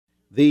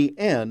The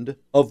end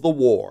of the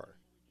war.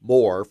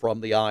 More from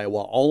the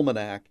Iowa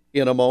Almanac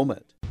in a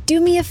moment. Do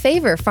me a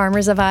favor,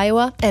 farmers of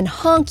Iowa, and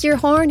honk your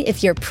horn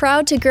if you're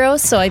proud to grow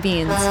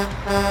soybeans.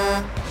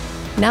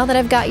 Now that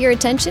I've got your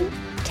attention,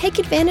 take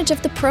advantage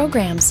of the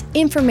programs,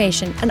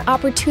 information, and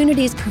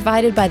opportunities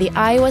provided by the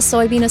Iowa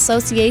Soybean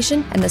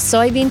Association and the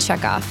Soybean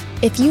Checkoff.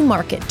 If you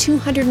market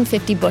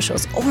 250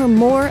 bushels or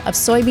more of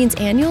soybeans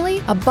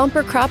annually, a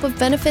bumper crop of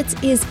benefits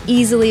is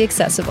easily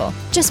accessible.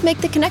 Just make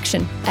the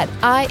connection at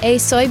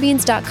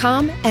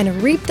iasoybeans.com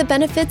and reap the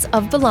benefits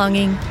of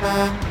belonging.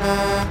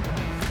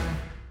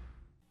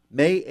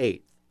 May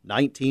 8,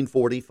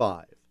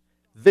 1945.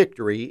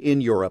 Victory in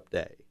Europe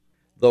Day.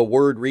 The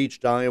word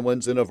reached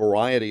Iowans in a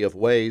variety of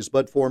ways,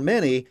 but for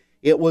many,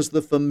 it was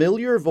the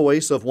familiar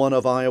voice of one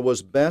of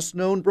Iowa's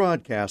best-known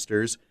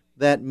broadcasters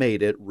that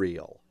made it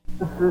real.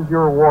 This is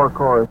your war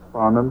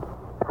correspondent,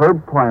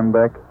 Herb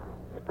Plambeck,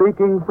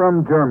 speaking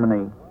from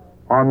Germany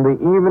on the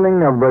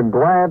evening of the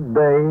glad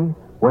day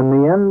when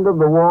the end of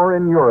the war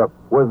in Europe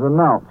was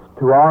announced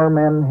to our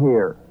men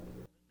here.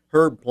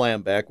 Herb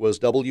Plambeck was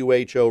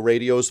WHO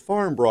Radio's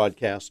farm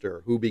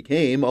broadcaster who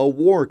became a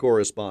war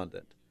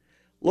correspondent.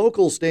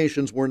 Local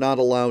stations were not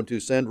allowed to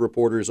send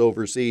reporters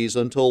overseas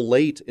until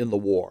late in the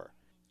war.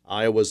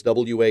 Iowa's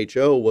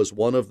WHO was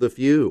one of the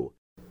few.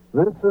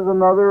 This is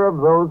another of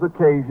those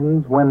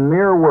occasions when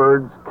mere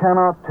words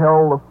cannot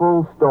tell the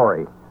full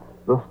story.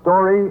 The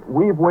story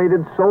we've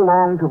waited so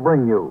long to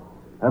bring you,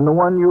 and the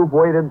one you've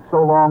waited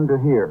so long to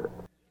hear.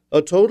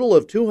 A total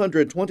of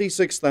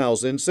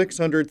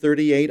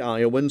 226,638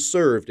 Iowans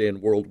served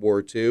in World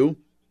War II.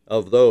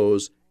 Of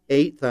those,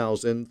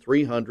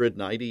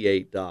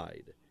 8,398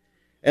 died.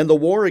 And the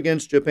war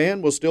against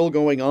Japan was still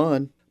going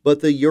on, but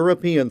the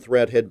European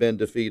threat had been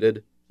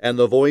defeated, and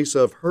the voice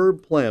of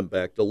Herb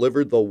Plambeck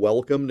delivered the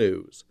welcome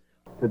news.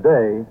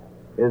 Today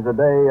is a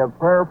day of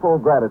prayerful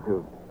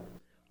gratitude.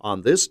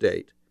 On this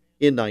date,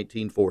 in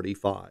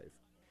 1945.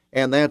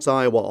 And that's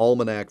Iowa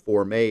Almanac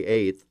for May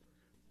 8th.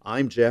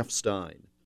 I'm Jeff Stein.